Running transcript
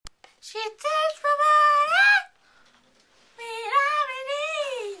She takes my money when I'm in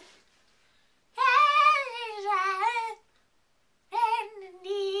need. And in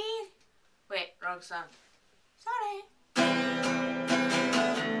need. Wait, wrong song. Sorry.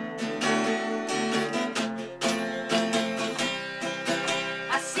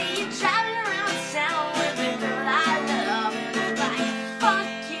 I see you driving around town with a girl I love, and I'm like, fuck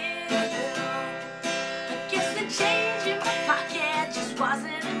you. I guess the change in my pocket just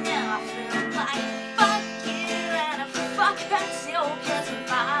wasn't enough, and I'm like, fuck you, and I fuck her too, 'cause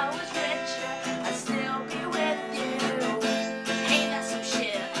if I was richer, I'd still be with you. Ain't that some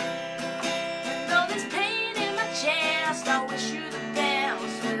shit? And though there's pain in my chest, I wish you the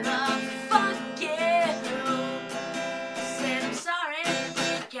best, but fuck you. Said I'm sorry,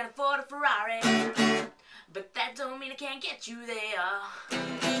 I can't afford a Ferrari, but that don't mean I can't get you there.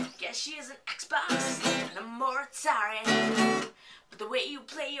 Guess she's an Xbox and I'm more Atari, but the way you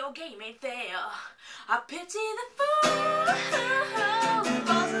play your game ain't fair. I pity the fool who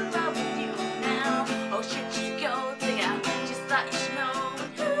falls in love with you now. Oh shit, you go digger, just thought you should know.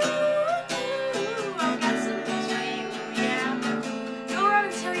 Ooh, I've got some news for you, yeah. Go run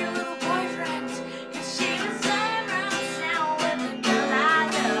and tell your little boyfriend, 'cause she was driving around town with a girl I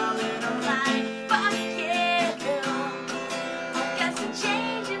love, and I'm like, fuck you. I guess the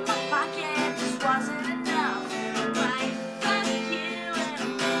change in my pocket just wasn't enough, and I'm like, fuck you,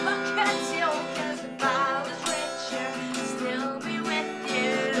 and fuck her too, 'cause if I was richer, I'd still be with you.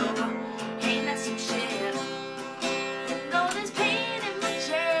 Ain't that some shit? And though there's pain in my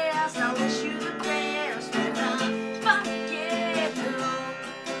chest, I wish you the best, but fuck you.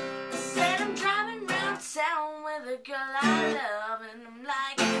 I said I'm driving round town with a girl I love, and I'm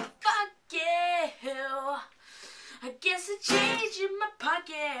like, fuck you. I guess the change in my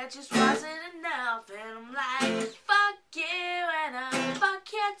pocket just wasn't enough, and I'm like, fuck you, and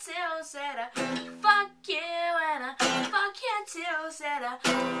fuck you too, said I, fuck you, and fuck you too, said I,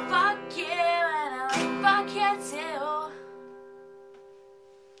 fuck you, and fuck you too.